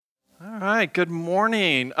All right, good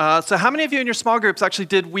morning. So how many of you in your small groups actually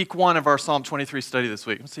did week 1 of our Psalm 23 study this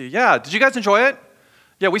week? Let's see. Yeah, did you guys enjoy it?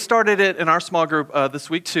 Yeah, we started it in our small group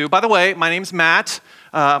this week too. By the way, my name's Matt.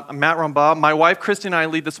 I'm Matt Rumbaugh. My wife, Christy, and I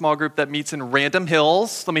lead the small group that meets in Random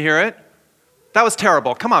Hills. Let me hear it. That was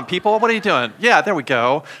terrible. Come on, people. What are you doing? Yeah, there we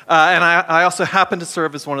go. And I also happen to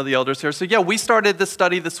serve as one of the elders here. So yeah, we started this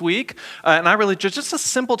study this week. And I really, just a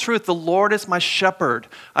simple truth, the Lord is my shepherd.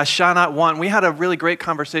 I shall not want. We had a really great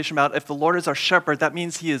conversation about if the Lord is our shepherd, that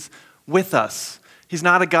means he is with us. He's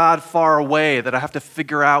not a God far away that I have to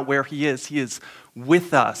figure out where he is. He is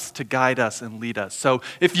with us to guide us and lead us. So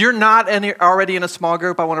if you're not already in a small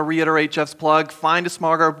group, I want to reiterate Jeff's plug. Find a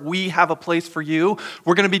small group. We have a place for you.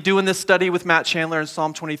 We're going to be doing this study with Matt Chandler in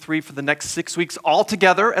Psalm 23 for the next 6 weeks all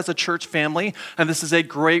together as a church family. And this is a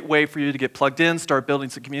great way for you to get plugged in, start building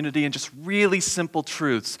some community, and just really simple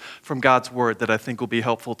truths from God's word that I think will be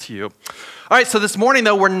helpful to you. All right, so this morning,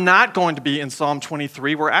 though, we're not going to be in Psalm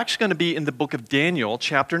 23. We're actually going to be in the book of Daniel,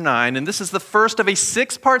 chapter 9. And this is the first of a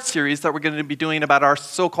 6-part series that we're going to be doing about our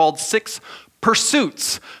so-called 6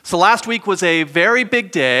 pursuits. So last week was a very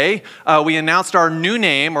big day. We announced our new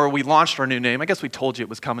name, or we launched our new name. I guess we told you it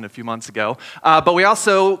was coming a few months ago. But we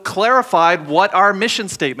also clarified what our mission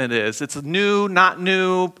statement is. It's new, not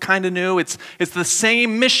new, kind of new. It's the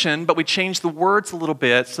same mission, but we changed the words a little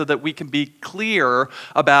bit so that we can be clear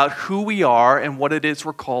about who we are and what it is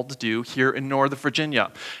we're called to do here in Northern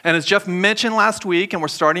Virginia. And as Jeff mentioned last week, and we're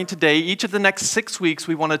starting today, each of the next 6 weeks,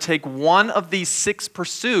 we want to take one of these 6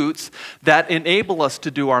 pursuits that enable us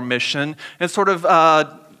to do our mission and sort of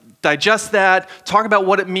digest that, talk about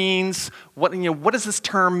what it means, what does this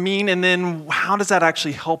term mean, and then how does that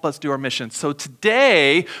actually help us do our mission. So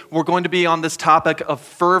today, we're going to be on this topic of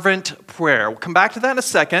fervent prayer. We'll come back to that in a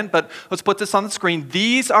second, but let's put this on the screen.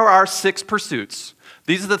 These are our 6 pursuits.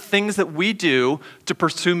 These are the things that we do to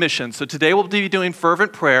pursue mission. So today, we'll be doing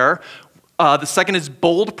fervent prayer. The second is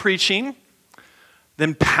bold preaching,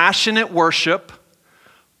 then passionate worship,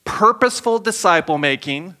 purposeful disciple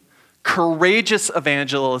making, courageous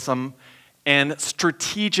evangelism, and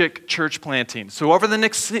strategic church planting. So over the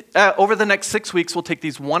next 6 weeks, we'll take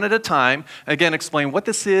these one at a time, again, explain what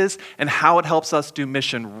this is and how it helps us do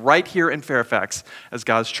mission right here in Fairfax as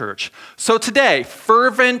God's church. So today,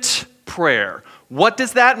 fervent prayer. What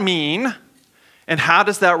does that mean? And how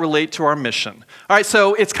does that relate to our mission? All right,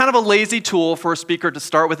 so it's kind of a lazy tool for a speaker to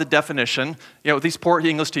start with a definition. These poor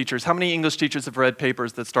English teachers, how many English teachers have read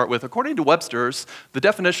papers that start with, according to Webster's, the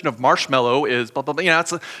definition of marshmallow is blah, blah, blah.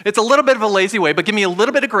 It's a little bit of a lazy way, but give me a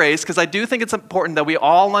little bit of grace, because I do think it's important that we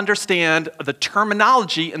all understand the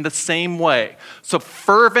terminology in the same way. So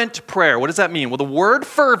fervent prayer, what does that mean? Well, the word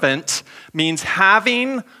fervent means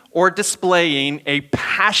having or displaying a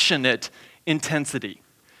passionate intensity.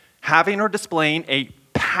 Having or displaying a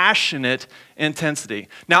passionate intensity.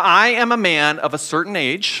 Now, I am a man of a certain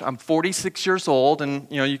age. I'm 46 years old, and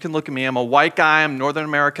you can look at me. I'm a white guy. I'm Northern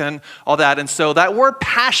American, all that. And so that word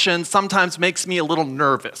passion sometimes makes me a little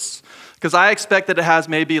nervous, because I expect that it has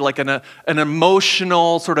maybe like an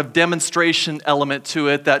emotional sort of demonstration element to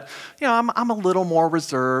it that, I'm a little more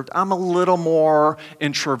reserved. I'm a little more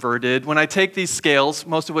introverted. When I take these scales,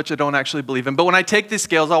 most of which I don't actually believe in, but when I take these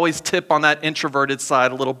scales, I always tip on that introverted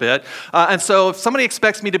side a little bit. And so if somebody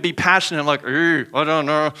expects me to be passionate, I'm like, I don't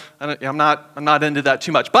know. I'm not into that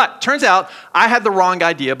too much. But turns out I had the wrong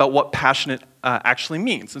idea about what passionate actually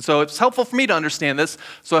means. And so it's helpful for me to understand this,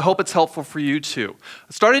 so I hope it's helpful for you too.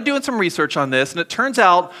 I started doing some research on this, and it turns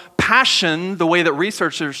out passion, the way that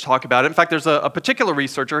researchers talk about it, in fact, there's a particular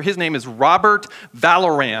researcher, his name is Robert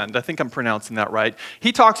Vallerand, I think I'm pronouncing that right.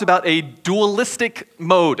 He talks about a dualistic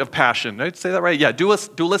mode of passion. Did I say that right? Yeah,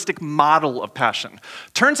 dualistic model of passion.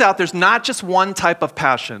 Turns out there's not just one type of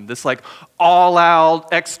passion, this like all-out,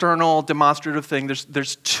 external, demonstrative thing.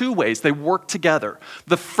 There's 2 ways. They work together.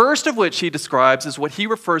 The first of which he describes is what he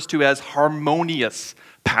refers to as harmonious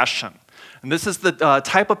passion. And this is the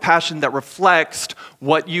type of passion that reflects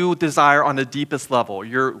what you desire on the deepest level,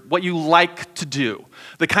 what you like to do,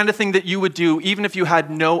 the kind of thing that you would do even if you had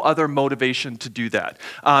no other motivation to do that.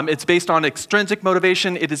 It's based on extrinsic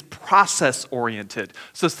motivation. It is process-oriented.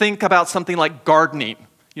 So think about something like gardening.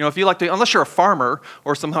 If you like to, unless you're a farmer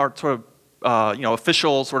or some sort of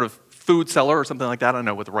official sort of food seller or something like that. I don't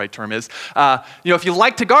know what the right term is. If you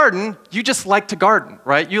like to garden, you just like to garden,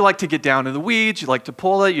 right? You like to get down in the weeds. You like to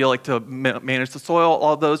pull it. You like to manage the soil,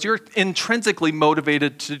 all those. You're intrinsically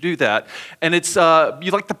motivated to do that. And it's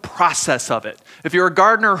you like the process of it. If you're a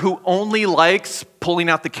gardener who only likes pulling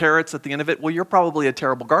out the carrots at the end of it, well, you're probably a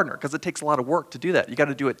terrible gardener because it takes a lot of work to do that. You got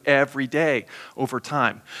to do it every day over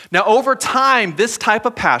time. Now, over time, this type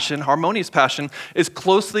of passion, harmonious passion, is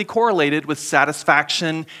closely correlated with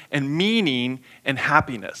satisfaction and meaning and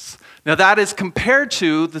happiness. Now, that is compared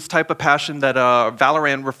to this type of passion that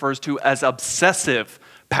Vallerand refers to as obsessive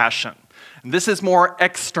passion. And this is more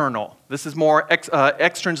external. This is more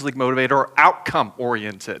extrinsically motivated or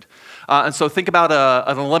outcome-oriented. And so think about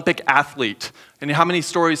an Olympic athlete. And how many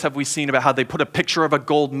stories have we seen about how they put a picture of a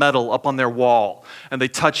gold medal up on their wall and they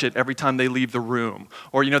touch it every time they leave the room?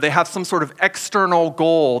 Or, they have some sort of external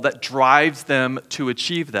goal that drives them to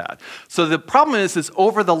achieve that. So the problem is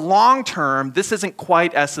over the long term, this isn't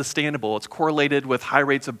quite as sustainable. It's correlated with high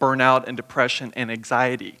rates of burnout and depression and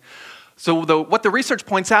anxiety. So what the research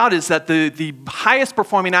points out is that the highest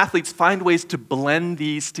performing athletes find ways to blend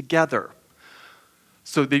these together.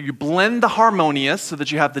 So that you blend the harmonious so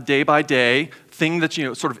that you have the day-by-day thing that,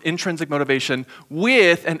 sort of intrinsic motivation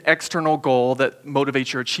with an external goal that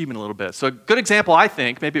motivates your achievement a little bit. So a good example, I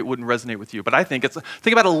think, maybe it wouldn't resonate with you, but I think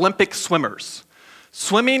think about Olympic swimmers.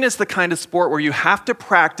 Swimming is the kind of sport where you have to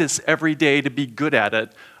practice every day to be good at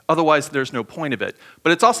it. Otherwise, there's no point of it.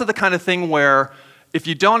 But it's also the kind of thing where if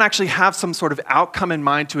you don't actually have some sort of outcome in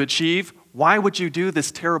mind to achieve, why would you do this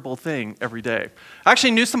terrible thing every day? I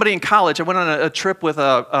actually knew somebody in college. I went on a trip with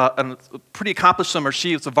a pretty accomplished swimmer.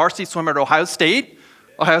 She was a varsity swimmer at Ohio State,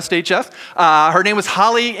 Jeff. Her name was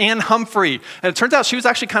Holly Ann Humphrey. And it turns out she was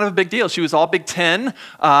actually kind of a big deal. She was all Big Ten,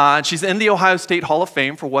 and she's in the Ohio State Hall of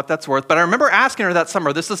Fame for what that's worth. But I remember asking her that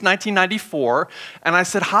summer, this was 1994, and I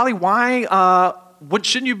said, Holly, why...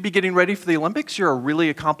 shouldn't you be getting ready for the Olympics? You're a really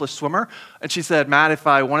accomplished swimmer. And she said, Matt, if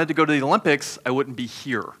I wanted to go to the Olympics, I wouldn't be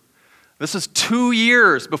here. This is 2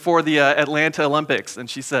 years before the Atlanta Olympics. And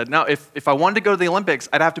she said, no, if I wanted to go to the Olympics,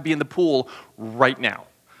 I'd have to be in the pool right now.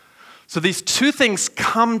 So these two things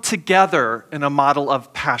come together in a model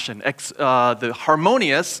of passion. The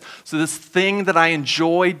harmonious, so this thing that I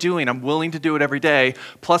enjoy doing, I'm willing to do it every day,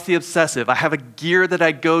 plus the obsessive. I have a gear that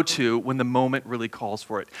I go to when the moment really calls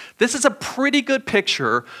for it. This is a pretty good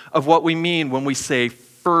picture of what we mean when we say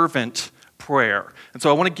fervent prayer. And so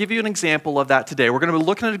I want to give you an example of that today. We're going to be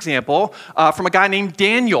looking at an example from a guy named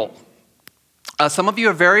Daniel. Some of you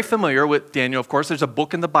are very familiar with Daniel, of course. There's a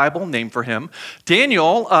book in the Bible named for him.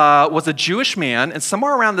 Daniel was a Jewish man, and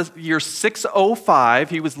somewhere around the year 605,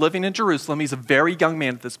 he was living in Jerusalem. He's a very young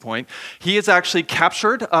man at this point. He is actually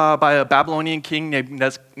captured by a Babylonian king named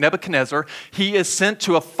Nebuchadnezzar. He is sent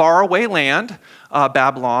to a faraway land,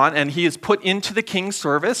 Babylon, and he is put into the king's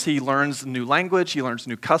service. He learns new language, he learns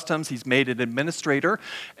new customs, he's made an administrator,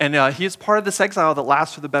 and he is part of this exile that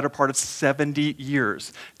lasts for the better part of 70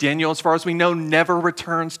 years. Daniel, as far as we know, never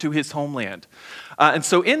returns to his homeland. And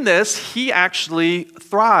so in this, he actually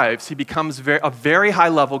thrives. He becomes a very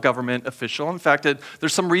high-level government official. In fact,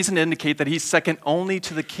 there's some reason to indicate that he's second only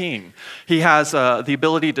to the king. He has the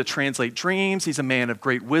ability to translate dreams. He's a man of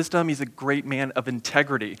great wisdom. He's a great man of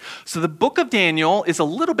integrity. So the book of Daniel is a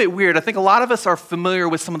little bit weird. I think a lot of us are familiar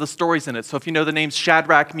with some of the stories in it. So if you know the names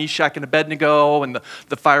Shadrach, Meshach, and Abednego, and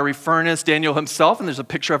the fiery furnace, Daniel himself, and there's a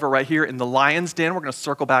picture of it right here in the lion's den. We're going to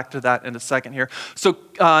circle back to that in a second here. So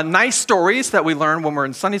nice stories that we learn when we're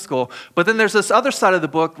in Sunday school, but then there's this other side of the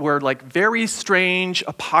book where very strange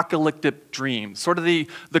apocalyptic dreams, sort of the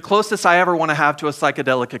closest I ever want to have to a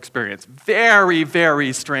psychedelic experience. Very,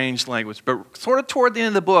 very strange language, but sort of toward the end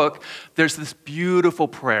of the book, there's this beautiful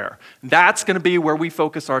prayer. That's going to be where we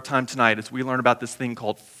focus our time tonight as we learn about this thing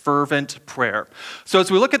called fervent prayer. So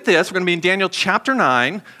as we look at this, we're going to be in Daniel chapter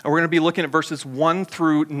 9, and we're going to be looking at verses 1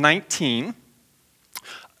 through 19.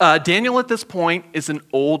 Daniel at this point is an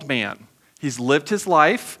old man. He's lived his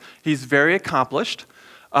life. He's very accomplished.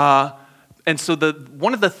 And so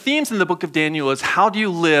one of the themes in the book of Daniel is how do you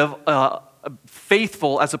live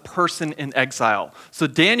faithful as a person in exile. So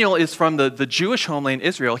Daniel is from the Jewish homeland,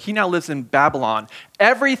 Israel. He now lives in Babylon.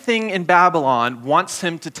 Everything in Babylon wants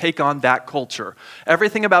him to take on that culture.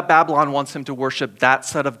 Everything about Babylon wants him to worship that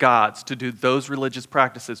set of gods, to do those religious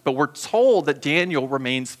practices. But we're told that Daniel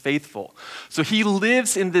remains faithful. So he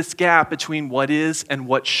lives in this gap between what is and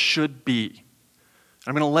what should be.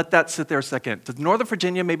 I'm going to let that sit there a second. Does Northern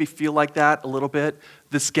Virginia maybe feel like that a little bit?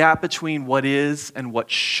 This gap between what is and what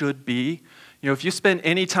should be? If you spend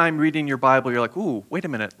any time reading your Bible, you're like, ooh, wait a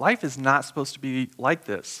minute, life is not supposed to be like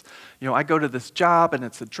this. I go to this job and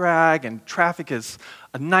it's a drag and traffic is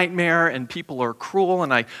a nightmare and people are cruel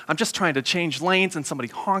and I'm just trying to change lanes and somebody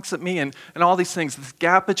honks at me and all these things. This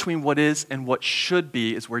gap between what is and what should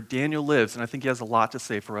be is where Daniel lives, and I think he has a lot to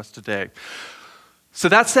say for us today. So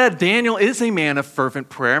that said, Daniel is a man of fervent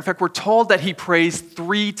prayer. In fact, we're told that he prays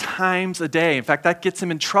 3 times a day. In fact, that gets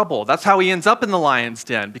him in trouble. That's how he ends up in the lion's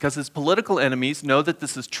den, because his political enemies know that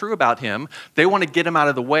this is true about him. They want to get him out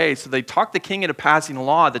of the way, so they talk the king into passing a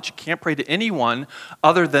law that you can't pray to anyone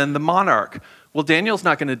other than the monarch. Well, Daniel's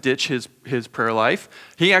not going to ditch his prayer life.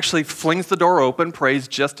 He actually flings the door open, prays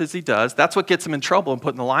just as he does. That's what gets him in trouble and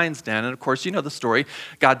put in the lion's den. And of course, you know the story.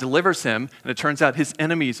 God delivers him, and it turns out his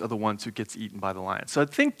enemies are the ones who gets eaten by the lion. So I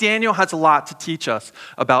think Daniel has a lot to teach us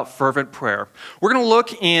about fervent prayer. We're going to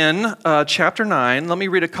look in chapter 9. Let me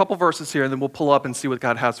read a couple verses here, and then we'll pull up and see what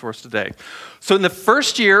God has for us today. So in the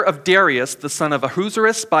first year of Darius, the son of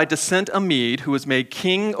Ahasuerus, by descent a Mede, who was made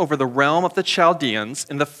king over the realm of the Chaldeans,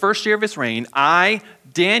 in the first year of his reign, I,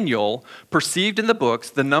 Daniel, perceived in the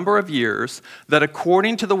books the number of years that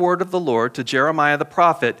according to the word of the Lord to Jeremiah the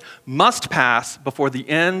prophet must pass before the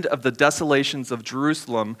end of the desolations of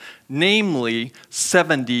Jerusalem, namely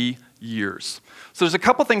 70 years. So there's a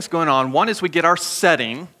couple things going on. One is we get our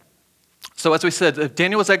setting. So as we said,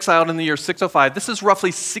 Daniel was exiled in the year 605. This is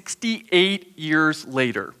roughly 68 years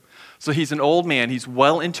later. So he's an old man. He's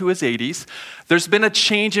well into his 80s. There's been a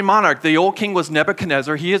change in monarch. The old king was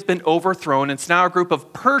Nebuchadnezzar. He has been overthrown, and it's now a group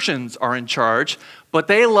of Persians are in charge. But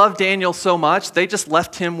they love Daniel so much, they just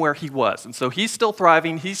left him where he was. And so he's still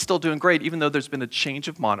thriving. He's still doing great, even though there's been a change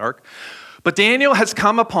of monarch. But Daniel has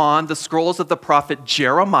come upon the scrolls of the prophet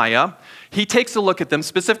Jeremiah. He takes a look at them.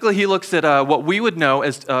 Specifically, he looks at what we would know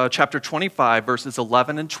as chapter 25, verses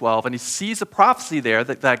 11 and 12, and he sees a prophecy there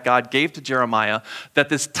that God gave to Jeremiah that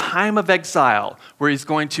this time of exile, where he's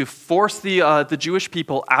going to force the Jewish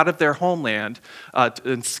people out of their homeland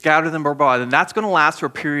and scatter them abroad, and that's going to last for a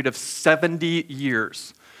period of 70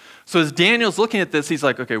 years. So as Daniel's looking at this, he's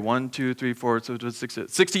like, okay, 1, 2, 3, 4,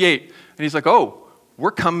 68. And he's like, oh, we're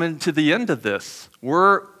coming to the end of this.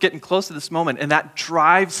 We're getting close to this moment, and that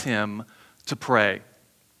drives him to pray.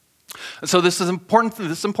 And so this is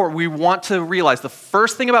important. We want to realize the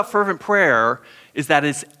first thing about fervent prayer is that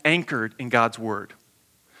it's anchored in God's word.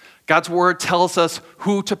 God's word tells us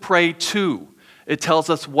who to pray to. It tells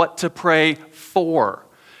us what to pray for.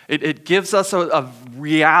 It gives us a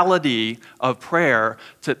reality of prayer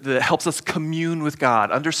that helps us commune with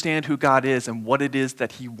God, understand who God is and what it is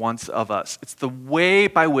that he wants of us. It's the way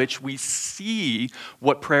by which we see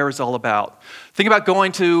what prayer is all about. Think about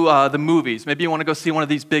going to the movies. Maybe you want to go see one of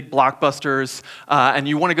these big blockbusters, and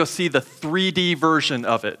you want to go see the 3D version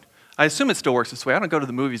of it. I assume it still works this way. I don't go to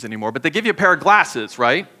the movies anymore, but they give you a pair of glasses,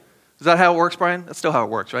 right? Is that how it works, Brian? That's still how it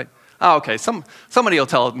works, right? Oh, okay, somebody will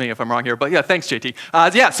tell me if I'm wrong here, but yeah, thanks,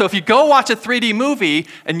 JT. So if you go watch a 3D movie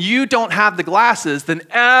and you don't have the glasses, then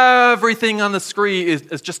everything on the screen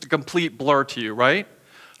is just a complete blur to you, right?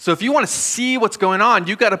 So if you want to see what's going on,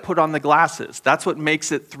 you got to put on the glasses. That's what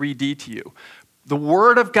makes it 3D to you. The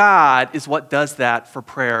Word of God is what does that for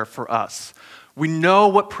prayer for us. We know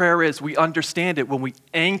what prayer is. We understand it when we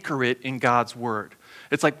anchor it in God's Word.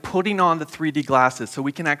 It's like putting on the 3D glasses so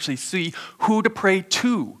we can actually see who to pray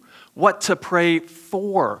to, what to pray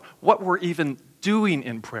for, what we're even doing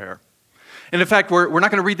in prayer. And in fact, we're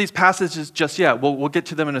not going to read these passages just yet. We'll get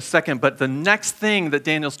to them in a second. But the next thing that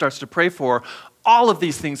Daniel starts to pray for, all of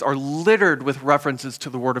these things are littered with references to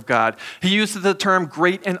the Word of God. He uses the term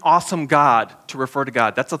great and awesome God to refer to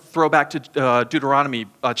God. That's a throwback to Deuteronomy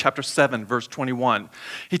chapter 7, verse 21.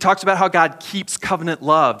 He talks about how God keeps covenant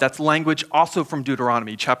love. That's language also from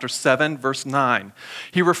Deuteronomy chapter 7, verse 9.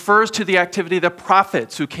 He refers to the activity of the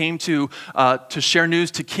prophets who came to share news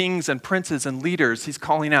to kings and princes and leaders. He's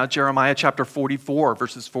calling out Jeremiah chapter 44,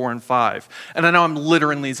 verses 4 and 5. And I know I'm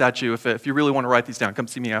littering these at you. If you really want to write these down, come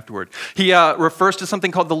see me afterward. He refers to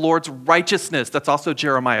something called the Lord's righteousness. That's also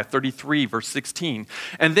Jeremiah 33, verse 16.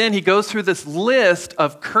 And then he goes through this list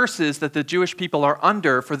of curses that the Jewish people are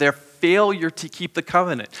under for their failure to keep the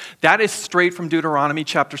covenant. That is straight from Deuteronomy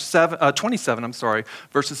chapter 27,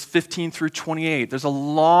 verses 15 through 28. There's a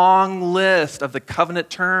long list of the covenant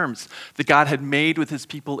terms that God had made with his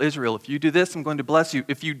people Israel. If you do this, I'm going to bless you.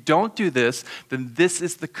 If you don't do this, then this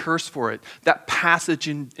is the curse for it. That passage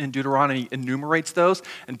in Deuteronomy enumerates those,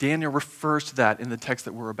 and Daniel refers to that in the text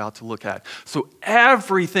that we're about to look at. So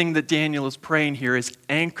everything that Daniel is praying here is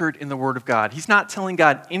anchored in the Word of God. He's not telling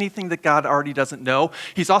God anything that God already doesn't know.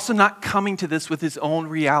 He's also not coming to this with his own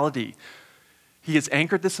reality. He has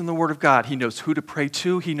anchored this in the Word of God. He knows who to pray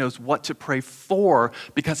to. He knows what to pray for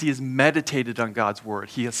because he has meditated on God's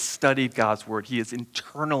Word. He has studied God's Word. He has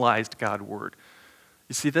internalized God's Word.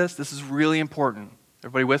 You see this? This is really important.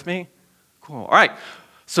 Everybody with me? Cool. All right.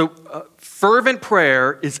 Fervent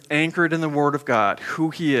prayer is anchored in the Word of God,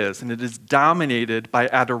 who He is, and it is dominated by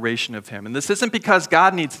adoration of Him. And this isn't because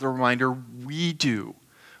God needs the reminder, we do.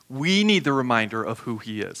 We need the reminder of who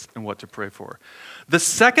He is and what to pray for. The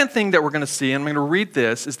second thing that we're going to see, and I'm going to read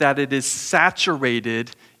this, is that it is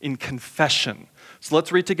saturated in confession. So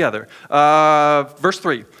let's read together. Verse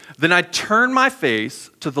 3. Then I turned my face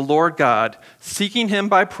to the Lord God, seeking Him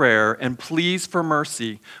by prayer and pleas for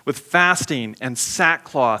mercy, with fasting and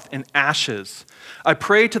sackcloth and ashes. I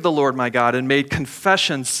prayed to the Lord my God and made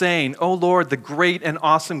confession, saying, O Lord, the great and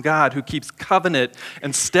awesome God who keeps covenant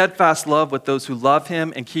and steadfast love with those who love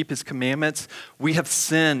Him and keep His commandments, we have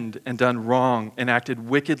sinned and done wrong and acted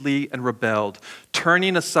wickedly and rebelled,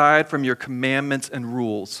 turning aside from your commandments and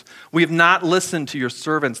rules. We have not listened to your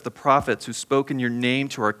servants, the prophets, who spoke in your name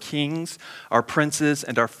to our kings, our princes,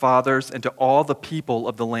 and our fathers, and to all the people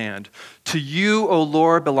of the land. To you, O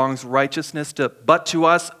Lord, belongs righteousness, but to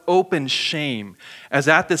us open shame. As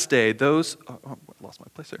at this day,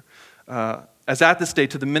 as at this day,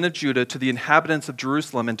 to the men of Judah, to the inhabitants of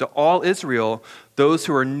Jerusalem, and to all Israel, those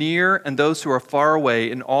who are near and those who are far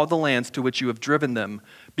away, in all the lands to which you have driven them,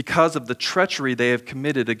 because of the treachery they have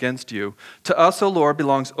committed against you. To us, O Lord,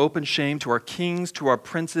 belongs open shame, to our kings, to our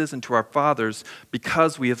princes, and to our fathers,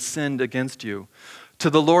 because we have sinned against you. To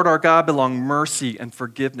the Lord our God belong mercy and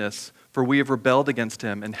forgiveness, for we have rebelled against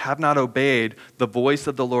Him and have not obeyed the voice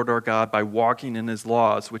of the Lord our God by walking in His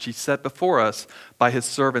laws, which He set before us by His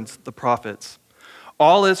servants, the prophets.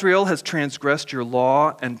 All Israel has transgressed your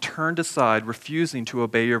law and turned aside, refusing to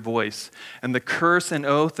obey your voice. And the curse and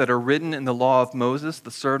oath that are written in the law of Moses, the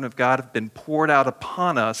servant of God, have been poured out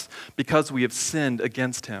upon us because we have sinned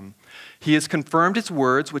against Him. He has confirmed His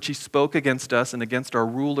words, which He spoke against us and against our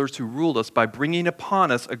rulers who ruled us, by bringing upon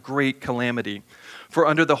us a great calamity. For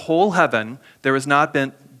under the whole heaven there has not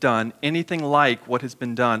been done anything like what has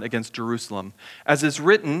been done against Jerusalem. As is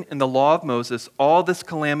written in the law of Moses, all this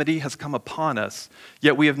calamity has come upon us,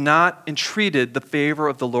 yet we have not entreated the favor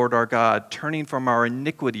of the Lord our God, turning from our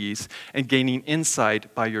iniquities and gaining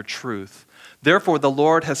insight by your truth. Therefore the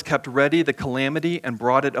Lord has kept ready the calamity and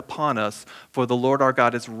brought it upon us, for the Lord our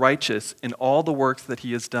God is righteous in all the works that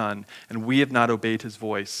He has done, and we have not obeyed His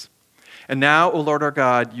voice. And now, O Lord our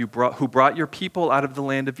God, who brought your people out of the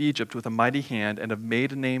land of Egypt with a mighty hand and have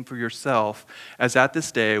made a name for yourself, as at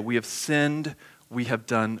this day we have sinned, we have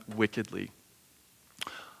done wickedly.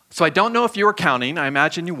 So I don't know if you were counting. I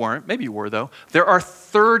imagine you weren't. Maybe you were, though. There are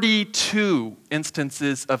 32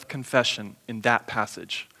 instances of confession in that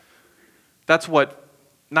passage. That's what,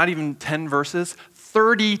 not even 10 verses,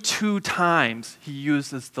 32 times he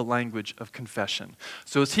uses the language of confession.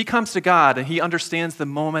 So as he comes to God and he understands the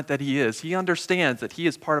moment that he understands that he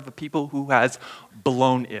is part of a people who has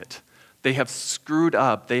blown it. They have screwed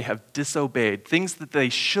up. They have disobeyed. Things that they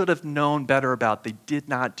should have known better about, they did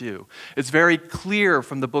not do. It's very clear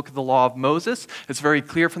from the book of the law of Moses. It's very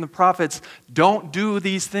clear from the prophets. Don't do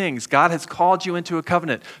these things. God has called you into a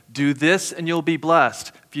covenant. Do this and you'll be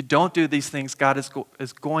blessed. If you don't do these things, God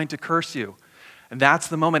is going to curse you. And that's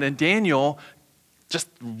the moment. And Daniel just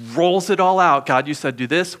rolls it all out. God, you said do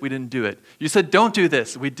this, we didn't do it. You said don't do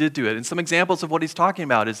this, we did do it. And some examples of what he's talking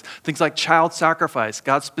about is things like child sacrifice.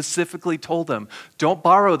 God specifically told them, don't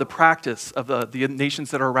borrow the practice of the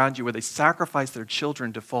nations that are around you where they sacrifice their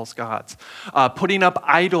children to false gods. Putting up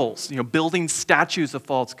idols, building statues of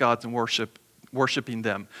false gods and worshiping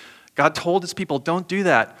them. God told his people, don't do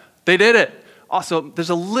that. They did it. Also, there's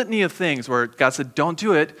a litany of things where God said, don't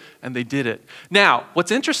do it, and they did it. Now, what's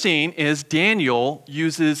interesting is Daniel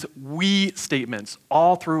uses we statements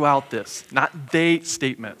all throughout this, not they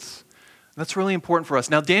statements. That's really important for us.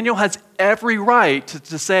 Now, Daniel has every right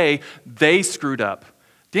to say they screwed up.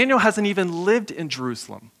 Daniel hasn't even lived in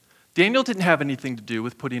Jerusalem. Daniel didn't have anything to do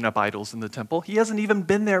with putting up idols in the temple. He hasn't even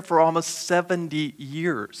been there for almost 70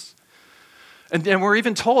 years. And we're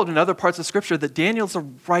even told in other parts of Scripture that Daniel's a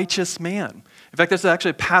righteous man. In fact, there's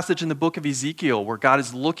actually a passage in the book of Ezekiel where God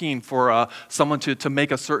is looking for someone to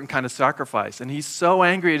make a certain kind of sacrifice. And he's so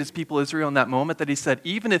angry at his people Israel in that moment that he said,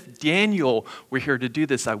 even if Daniel were here to do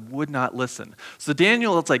this, I would not listen. So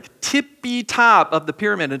Daniel is like tippy top of the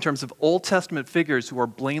pyramid in terms of Old Testament figures who are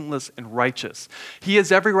blameless and righteous. He has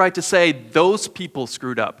every right to say those people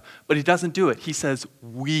screwed up, but he doesn't do it. He says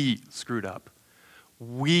we screwed up.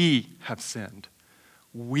 We have sinned.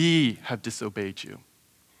 We have disobeyed you.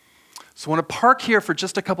 So I want to park here for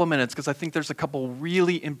just a couple minutes because I think there's a couple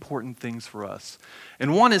really important things for us.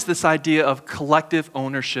 And one is this idea of collective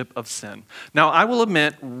ownership of sin. Now, I will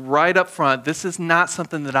admit right up front, this is not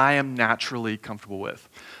something that I am naturally comfortable with.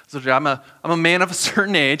 So I'm a man of a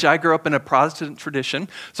certain age. I grew up in a Protestant tradition.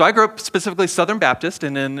 So I grew up specifically Southern Baptist,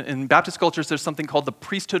 and in Baptist cultures, there's something called the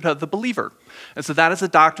priesthood of the believer. And so that is a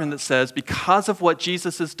doctrine that says, because of what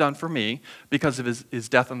Jesus has done for me, because of his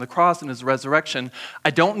death on the cross and his resurrection, I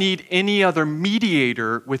don't need any other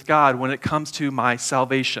mediator with God when it comes to my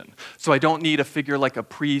salvation. So I don't need a figure like a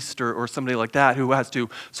priest or somebody like that who has to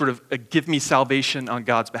sort of give me salvation on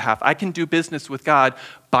God's behalf. I can do business with God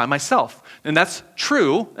by myself. And that's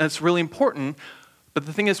true, and it's really important. But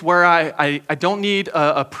the thing is, where I don't need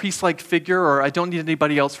a priest-like figure, or I don't need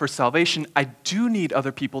anybody else for salvation, I do need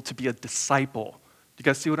other people to be a disciple. Do you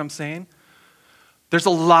guys see what I'm saying? There's a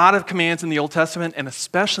lot of commands in the Old Testament, and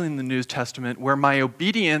especially in the New Testament, where my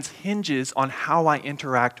obedience hinges on how I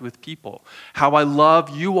interact with people, how I love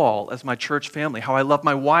you all as my church family, how I love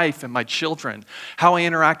my wife and my children, how I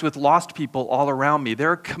interact with lost people all around me.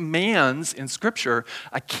 There are commands in Scripture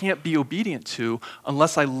I can't be obedient to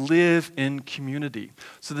unless I live in community.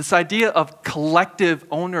 So this idea of collective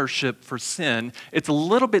ownership for sin, it's a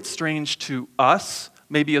little bit strange to us,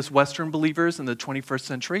 maybe as Western believers in the 21st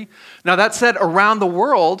century. Now that said, around the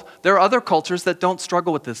world, there are other cultures that don't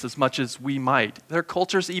struggle with this as much as we might. There are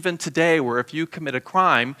cultures even today where if you commit a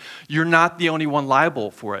crime, you're not the only one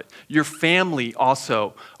liable for it. Your family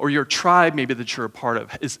also, or your tribe maybe that you're a part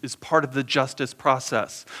of, is part of the justice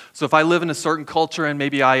process. So if I live in a certain culture and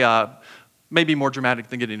maybe maybe more dramatic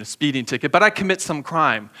than getting a speeding ticket, but I commit some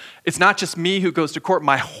crime. It's not just me who goes to court.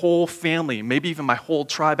 My whole family, maybe even my whole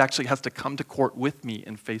tribe actually has to come to court with me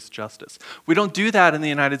and face justice. We don't do that in the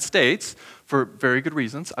United States for very good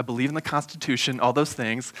reasons. I believe in the Constitution, all those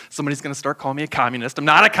things. Somebody's going to start calling me a communist. I'm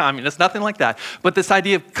not a communist, nothing like that. But this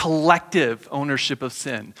idea of collective ownership of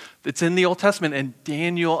sin, it's in the Old Testament, and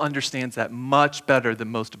Daniel understands that much better than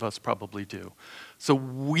most of us probably do. So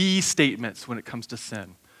we statements when it comes to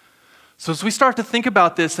sin. So as we start to think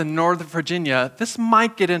about this in Northern Virginia, this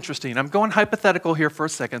might get interesting. I'm going hypothetical here for a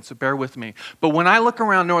second, so bear with me. But when I look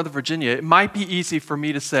around Northern Virginia, it might be easy for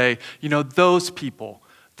me to say, those people,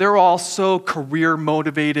 they're all so career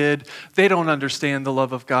motivated. They don't understand the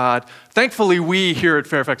love of God. Thankfully, we here at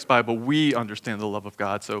Fairfax Bible, we understand the love of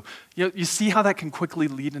God. So you see how that can quickly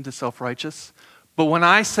lead into self-righteous? But when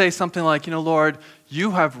I say something like, Lord,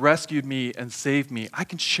 you have rescued me and saved me, I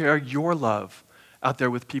can share your love out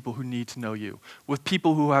there with people who need to know you, with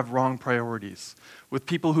people who have wrong priorities, with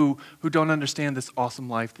people who don't understand this awesome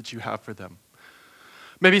life that you have for them.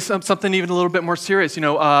 Maybe something even a little bit more serious.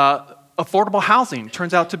 Affordable housing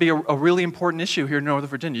turns out to be a really important issue here in Northern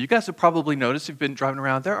Virginia. You guys have probably noticed, if you've been driving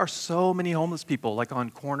around, there are so many homeless people like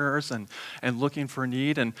on corners and looking for a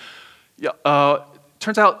need. And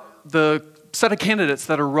turns out the set of candidates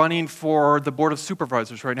that are running for the Board of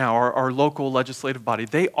Supervisors right now, our local legislative body,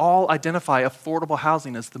 they all identify affordable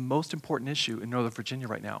housing as the most important issue in Northern Virginia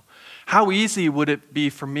right now. How easy would it be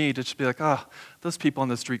for me to just be like, those people on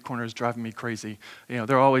the street corners driving me crazy.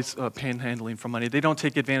 They're always panhandling for money. They don't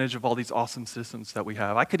take advantage of all these awesome systems that we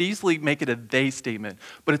have. I could easily make it a they statement,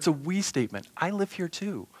 but it's a we statement. I live here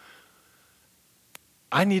too.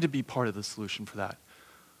 I need to be part of the solution for that.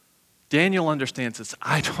 Daniel understands this.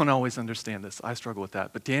 I don't always understand this. I struggle with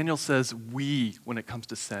that. But Daniel says we when it comes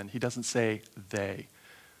to sin. He doesn't say they.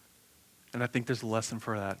 And I think there's a lesson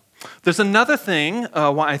for that. There's another thing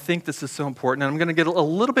why I think this is so important, and I'm going to get a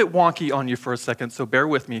little bit wonky on you for a second, so bear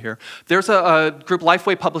with me here. There's a group,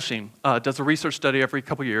 Lifeway Publishing, does a research study every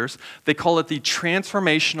couple years. They call it the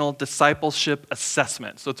Transformational Discipleship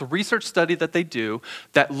Assessment. So it's a research study that they do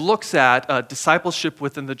that looks at discipleship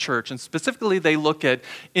within the church, and specifically they look at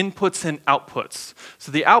inputs and outputs.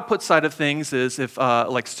 So the output side of things is if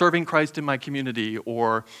like serving Christ in my community,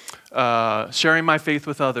 or sharing my faith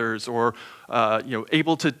with others, or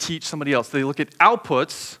able to teach somebody else. They look at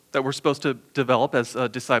outputs that we're supposed to develop as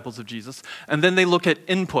disciples of Jesus, and then they look at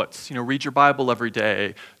inputs. Read your Bible every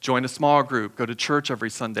day, join a small group, go to church every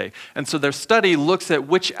Sunday. And so their study looks at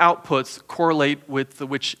which outputs correlate with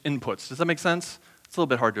which inputs. Does that make sense? It's a little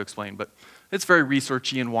bit hard to explain, but it's very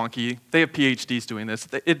researchy and wonky. They have PhDs doing this.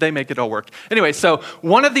 They make it all work. Anyway, so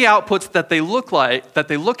one of the outputs that they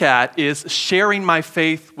look at is sharing my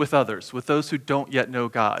faith with others, with those who don't yet know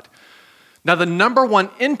God. Now, the number one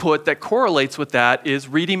input that correlates with that is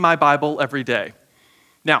reading my Bible every day.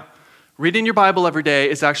 Now, reading your Bible every day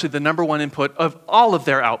is actually the number one input of all of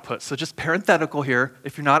their outputs. So just parenthetical here,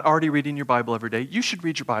 if you're not already reading your Bible every day, you should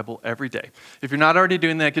read your Bible every day. If you're not already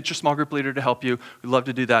doing that, get your small group leader to help you. We'd love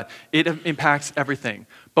to do that. It impacts everything.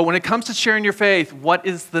 But when it comes to sharing your faith, what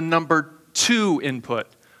is the number two input?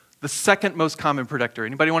 The second most common predictor.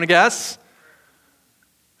 Anybody want to guess?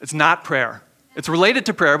 It's not prayer. It's related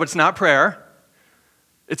to prayer, but it's not prayer.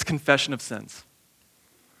 It's confession of sins.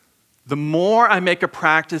 The more I make a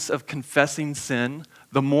practice of confessing sin,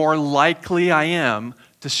 the more likely I am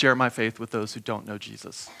to share my faith with those who don't know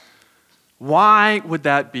Jesus. Why would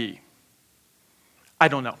that be? I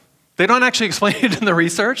don't know. They don't actually explain it in the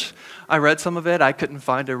research. I read some of it. I couldn't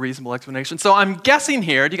find a reasonable explanation. So I'm guessing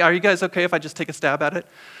here, are you guys okay if I just take a stab at it?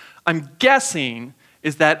 I'm guessing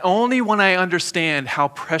is that only when I understand how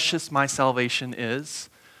precious my salvation is,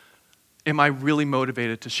 am I really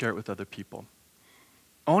motivated to share it with other people.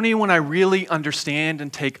 Only when I really understand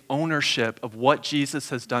and take ownership of what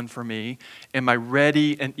Jesus has done for me, am I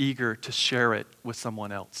ready and eager to share it with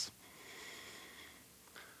someone else.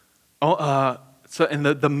 And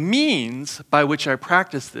the means by which I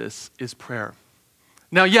practice this is prayer.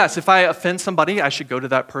 Now, yes, if I offend somebody, I should go to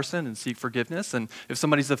that person and seek forgiveness. And if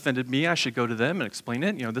somebody's offended me, I should go to them and explain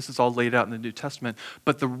it. This is all laid out in the New Testament.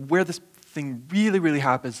 But where this thing really, really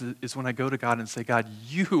happens is when I go to God and say, God,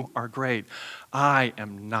 you are great. I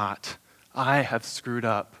am not. I have screwed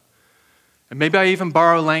up. And maybe I even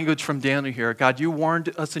borrow language from Daniel here. God, you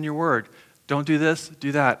warned us in your word. Don't do this,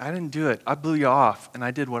 do that. I didn't do it. I blew you off, and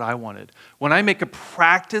I did what I wanted. When I make a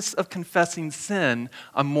practice of confessing sin,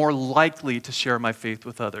 I'm more likely to share my faith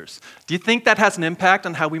with others. Do you think that has an impact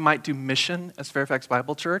on how we might do mission as Fairfax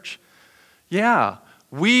Bible Church? Yeah.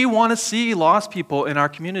 We want to see lost people in our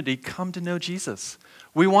community come to know Jesus.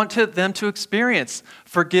 We want them to experience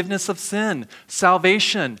forgiveness of sin,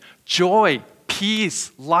 salvation, joy,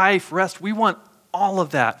 peace, life, rest. We want all of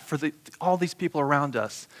that for all these people around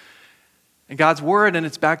us. And God's word, and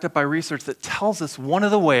it's backed up by research that tells us one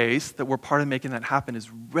of the ways that we're part of making that happen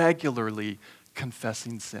is regularly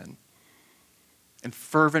confessing sin. And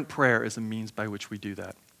fervent prayer is a means by which we do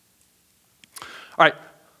that. All right,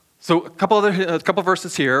 so a couple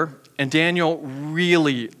verses here, and Daniel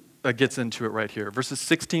really gets into it right here. Verses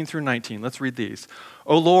 16 through 19, let's read these.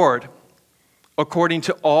 O Lord, according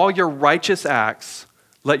to all your righteous acts,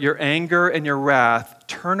 let your anger and your wrath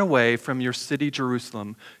turn away from your city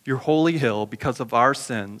Jerusalem, your holy hill, because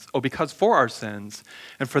for our sins,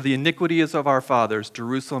 and for the iniquities of our fathers,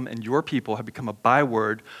 Jerusalem and your people have become a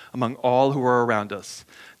byword among all who are around us.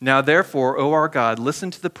 Now therefore, O our God,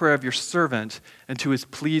 listen to the prayer of your servant and to his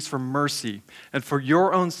pleas for mercy. And for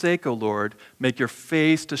your own sake, O Lord, make your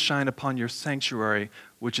face to shine upon your sanctuary,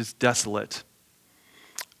 which is desolate.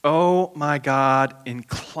 Oh my God,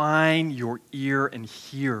 incline your ear and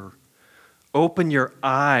hear. Open your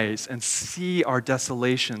eyes and see our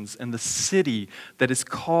desolations and the city that is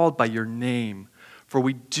called by your name. For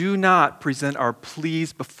we do not present our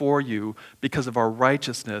pleas before you because of our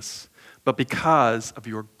righteousness, but because of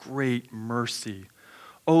your great mercy.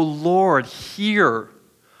 O Lord, hear.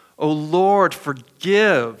 O Lord,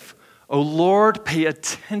 forgive. O Lord, pay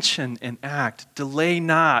attention and act. Delay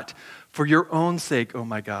not. For your own sake, O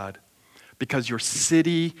my God, because your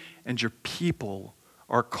city and your people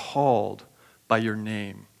are called by your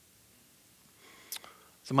name.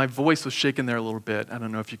 So my voice was shaking there a little bit. I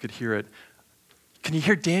don't know if you could hear it. Can you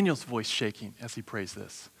hear Daniel's voice shaking as he prays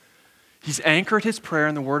this? He's anchored his prayer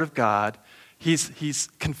in the Word of God. He's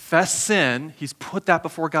confessed sin. He's put that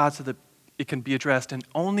before God so that it can be addressed. And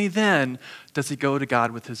only then does he go to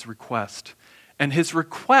God with his request. And his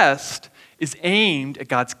request is aimed at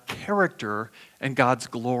God's character and God's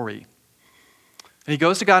glory. And he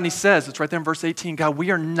goes to God and he says, it's right there in verse 18, God, we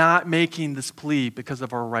are not making this plea because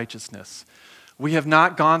of our righteousness. We have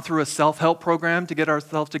not gone through a self-help program to get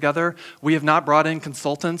ourselves together. We have not brought in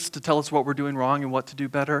consultants to tell us what we're doing wrong and what to do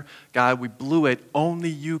better. God, we blew it. Only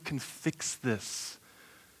you can fix this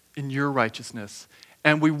in your righteousness.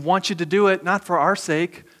 And we want you to do it not for our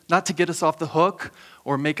sake, not to get us off the hook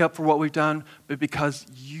or make up for what we've done, but because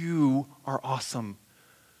you are awesome.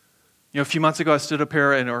 A few months ago I stood up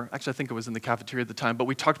here, I think it was in the cafeteria at the time, but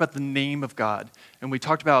we talked about the name of God. And we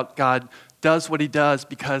talked about God does what he does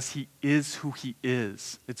because he is who he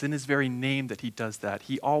is. It's in his very name that he does that.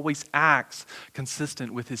 He always acts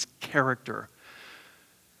consistent with his character.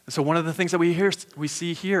 And so one of the things that we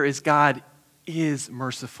see here is God is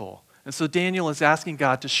merciful. And so Daniel is asking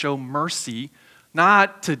God to show mercy,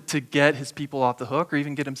 not to get his people off the hook or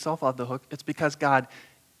even get himself off the hook. It's because God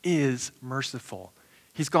is merciful.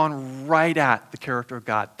 He's gone right at the character of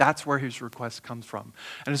God. That's where his request comes from.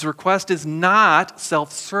 And his request is not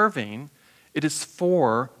self-serving. It is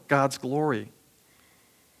for God's glory.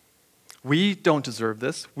 We don't deserve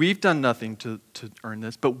this. We've done nothing to earn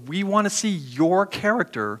this, but we want to see your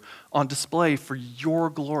character on display for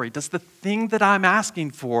your glory. Does the thing that I'm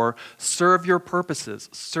asking for serve your purposes,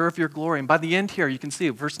 serve your glory? And by the end here, you can see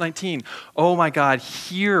verse 19, oh my God,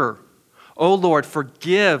 hear. Oh Lord,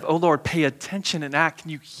 forgive. Oh Lord, pay attention and act.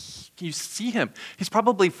 Can Can you see him? He's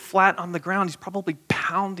probably flat on the ground. He's probably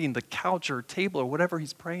pounding the couch or table or whatever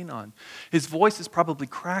he's praying on. His voice is probably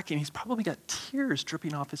cracking. He's probably got tears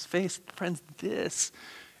dripping off his face. Friends, this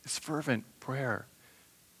is fervent prayer.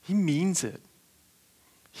 He means it.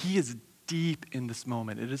 He is deep in this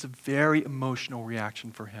moment. It is a very emotional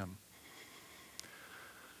reaction for him.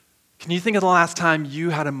 Can you think of the last time you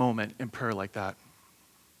had a moment in prayer like that?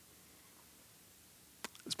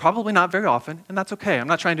 It's probably not very often, and that's okay. I'm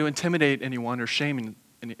not trying to intimidate anyone or shame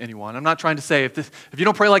anyone. I'm not trying to say, if you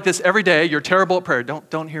don't pray like this every day, you're terrible at prayer.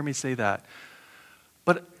 Don't hear me say that.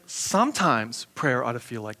 But sometimes prayer ought to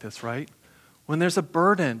feel like this, right? When there's a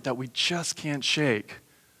burden that we just can't shake,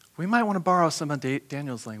 we might want to borrow some of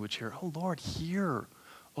Daniel's language here. Oh, Lord, hear.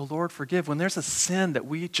 Oh, Lord, forgive. When there's a sin that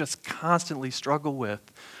we just constantly struggle with,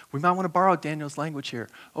 we might want to borrow Daniel's language here.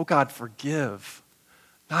 Oh, God, forgive.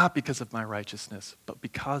 Not because of my righteousness, but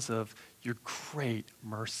because of your great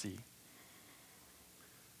mercy.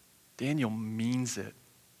 Daniel means it.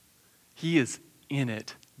 He is in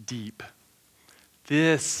it deep.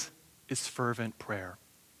 This is fervent prayer.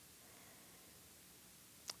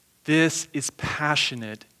 This is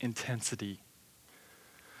passionate intensity.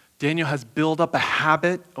 Daniel has built up a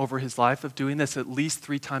habit over his life of doing this at least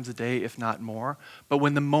 3 times a day, if not more. But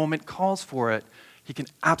when the moment calls for it, he can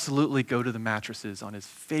absolutely go to the mattresses on his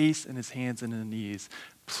face and his hands and his knees,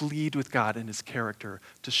 plead with God and his character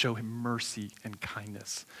to show him mercy and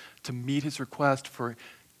kindness, to meet his request for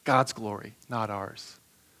God's glory, not ours.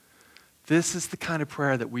 This is the kind of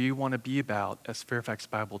prayer that we want to be about as Fairfax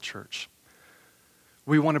Bible Church.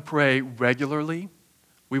 We want to pray regularly,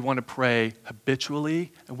 we want to pray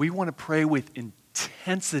habitually, and we want to pray with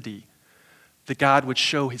intensity that God would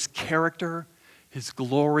show his character, his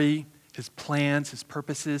glory, his plans, his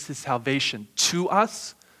purposes, his salvation to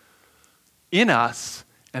us, in us,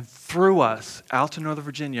 and through us out to Northern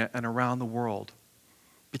Virginia and around the world.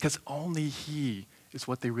 Because only he is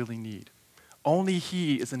what they really need. Only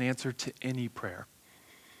he is an answer to any prayer.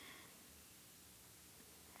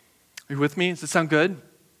 Are you with me? Does this sound good?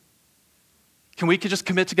 Can we just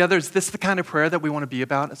commit together? Is this the kind of prayer that we want to be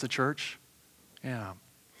about as a church? Yeah.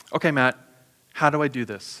 Okay, Matt, how do I do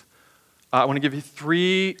this? I want to give you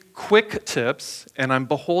 3 quick tips, and I'm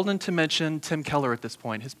beholden to mention Tim Keller at this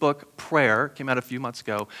point. His book, Prayer, came out a few months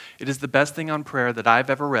ago. It is the best thing on prayer that I've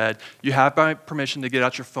ever read. You have my permission to get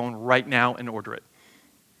out your phone right now and order it.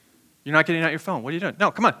 You're not getting out your phone. What are you doing?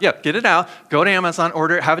 No, come on. Yeah, get it out. Go to Amazon,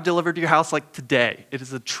 order it, have it delivered to your house like today. It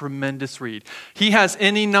is a tremendous read. He has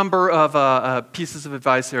any number of pieces of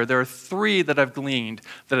advice here. There are 3 that I've gleaned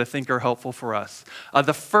that I think are helpful for us.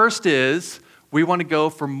 The first is, we want to go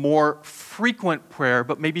for more frequent prayer,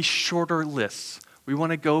 but maybe shorter lists. We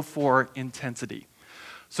want to go for intensity.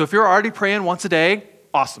 So if you're already praying once a day,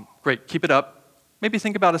 awesome, great, keep it up. Maybe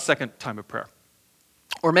think about a second time of prayer.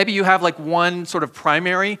 Or maybe you have like one sort of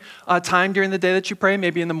primary time during the day that you pray,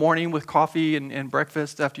 maybe in the morning with coffee and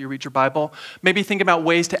breakfast after you read your Bible. Maybe think about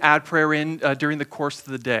ways to add prayer in during the course of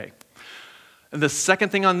the day. And the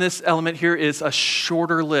second thing on this element here is a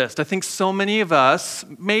shorter list. I think so many of us,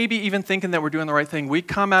 maybe even thinking that we're doing the right thing, we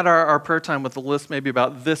come at our prayer time with a list maybe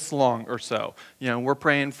about this long or so. You know, we're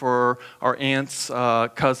praying for our aunts,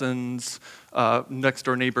 cousins, next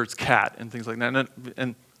door neighbor's cat and things like that.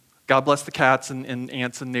 And God bless the cats and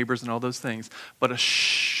aunts and neighbors and all those things. But a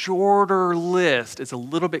shorter list is a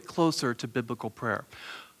little bit closer to biblical prayer.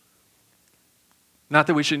 Not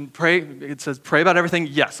that we shouldn't pray. It says pray about everything.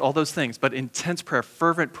 Yes, all those things. But intense prayer,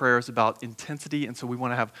 fervent prayer is about intensity. And so we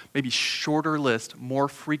want to have maybe shorter list, more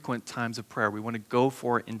frequent times of prayer. We want to go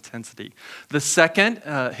for intensity. The second,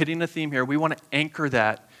 hitting a theme here, we want to anchor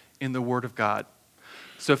that in the Word of God.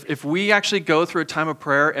 So if we actually go through a time of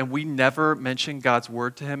prayer and we never mention God's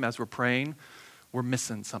word to him as we're praying, we're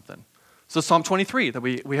missing something. So Psalm 23 that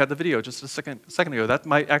we had the video just a second ago, that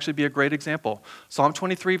might actually be a great example. Psalm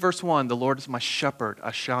 23 verse 1, the Lord is my shepherd,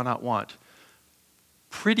 I shall not want.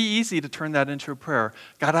 Pretty easy to turn that into a prayer.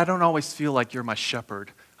 God, I don't always feel like you're my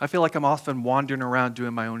shepherd. I feel like I'm often wandering around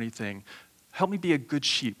doing my own thing. Help me be a good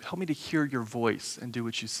sheep. Help me to hear your voice and do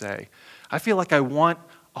what you say. I feel like I want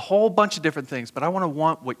a whole bunch of different things, but I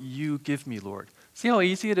want what you give me, Lord. See how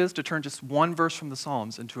easy it is to turn just one verse from the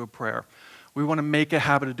Psalms into a prayer. We want to make a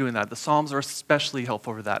habit of doing that. The Psalms are especially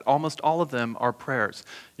helpful for that. Almost all of them are prayers.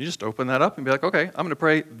 You just open that up and be like, okay, I'm going to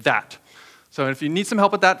pray that. So if you need some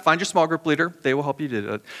help with that, find your small group leader. They will help you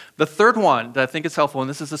do it. The third one that I think is helpful, and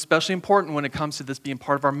this is especially important when it comes to this being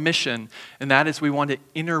part of our mission, and that is we want to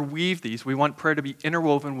interweave these. We want prayer to be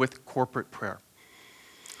interwoven with corporate prayer.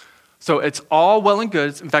 So it's all well and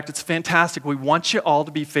good. In fact, it's fantastic. We want you all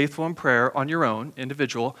to be faithful in prayer on your own,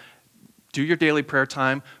 individual. Do your daily prayer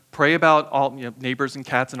time. Pray about all neighbors and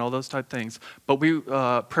cats and all those type things. But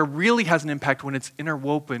prayer really has an impact when it's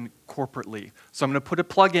interwoven corporately. So I'm going to put a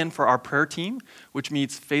plug in for our prayer team, which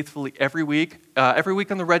meets faithfully every week. Every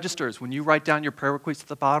week on the registers, when you write down your prayer requests at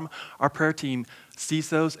the bottom, our prayer team sees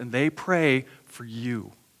those and they pray for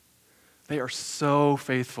you. They are so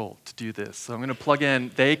faithful to do this. So I'm going to plug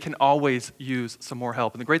in. They can always use some more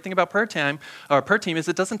help. And the great thing about prayer team is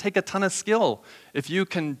it doesn't take a ton of skill. If you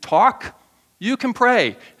can talk, you can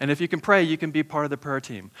pray. And if you can pray, you can be part of the prayer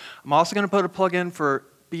team. I'm also going to put a plug in for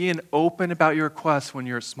being open about your requests when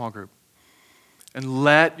you're a small group. And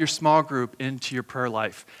let your small group into your prayer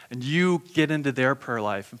life. And you get into their prayer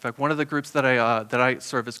life. In fact, one of the groups that I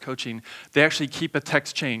serve as coaching, they actually keep a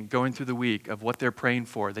text chain going through the week of what they're praying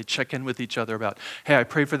for. They check in with each other about, hey, I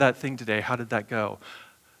prayed for that thing today. How did that go?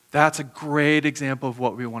 That's a great example of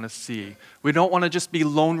what we want to see. We don't want to just be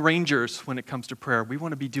lone rangers when it comes to prayer. We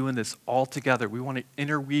want to be doing this all together. We want to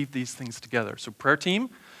interweave these things together. So prayer team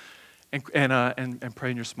and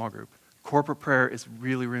pray in your small group. Corporate prayer is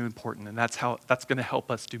really, really important, and that's going to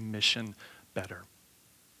help us do mission better.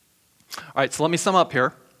 All right, so let me sum up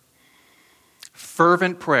here.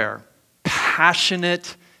 Fervent prayer,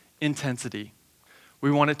 passionate intensity.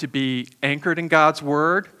 We want it to be anchored in God's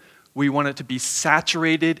word. We want it to be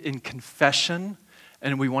saturated in confession,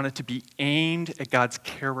 and we want it to be aimed at God's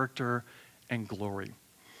character and glory.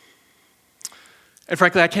 And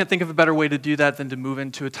frankly, I can't think of a better way to do that than to move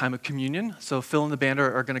into a time of communion. So Phil and the band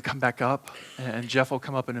are going to come back up, and Jeff will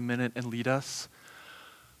come up in a minute and lead us.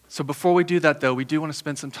 So before we do that, though, we do want to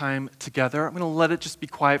spend some time together. I'm going to let it just be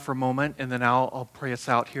quiet for a moment, and then I'll pray us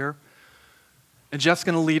out here. And Jeff's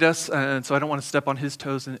going to lead us, and so I don't want to step on his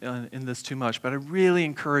toes in this too much, but I really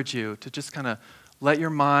encourage you to just kind of let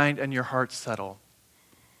your mind and your heart settle.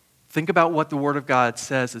 Think about what the Word of God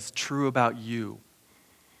says is true about you.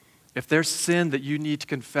 If there's sin that you need to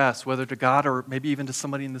confess, whether to God or maybe even to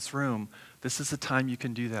somebody in this room, this is the time you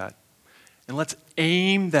can do that. And let's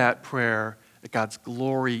aim that prayer at God's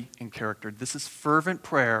glory and character. This is fervent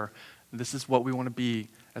prayer. And this is what we want to be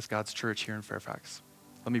as God's church here in Fairfax.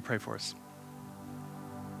 Let me pray for us.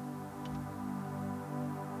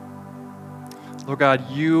 Lord God,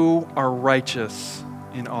 you are righteous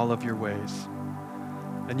in all of your ways,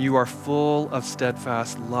 and you are full of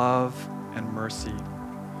steadfast love and mercy.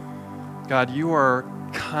 God, you are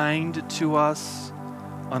kind to us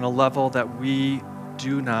on a level that we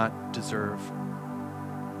do not deserve.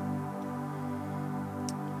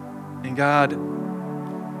 And God,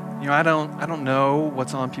 I don't know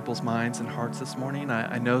what's on people's minds and hearts this morning.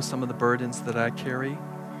 I know some of the burdens that I carry.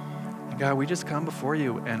 And God, we just come before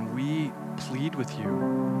you and we plead with you.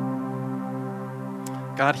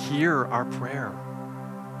 God, hear our prayer.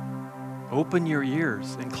 Open your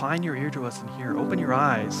ears, incline your ear to us and hear. Open your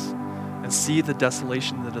eyes and see the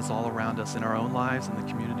desolation that is all around us in our own lives and the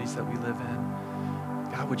communities that we live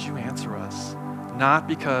in. God, would you answer us? Not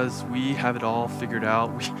because we have it all figured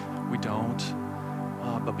out, we don't,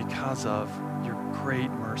 but because of your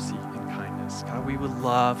great mercy and kindness. God, we would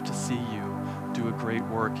love to see you do a great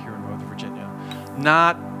work here in Northern Virginia.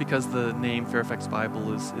 Not because the name Fairfax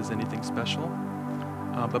Bible is anything special,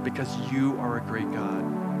 but because you are a great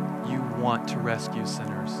God. You want to rescue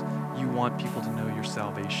sinners. You want people to know your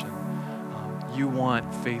salvation. You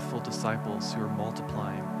want faithful disciples who are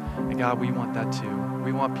multiplying. And God, we want that too.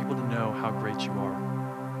 We want people to know how great you are.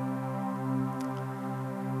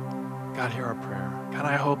 God, hear our prayer. God,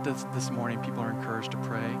 I hope that this morning people are encouraged to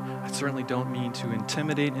pray. I certainly don't mean to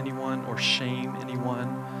intimidate anyone or shame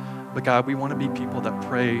anyone. But God, we want to be people that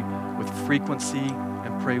pray with frequency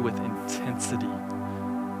and pray with intensity.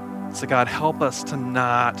 So God, help us to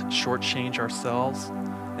not shortchange ourselves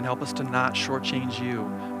and help us to not shortchange you,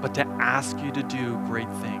 but to ask you to do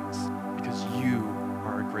great things because you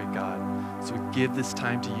are a great God. So we give this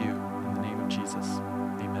time to you in the name of Jesus.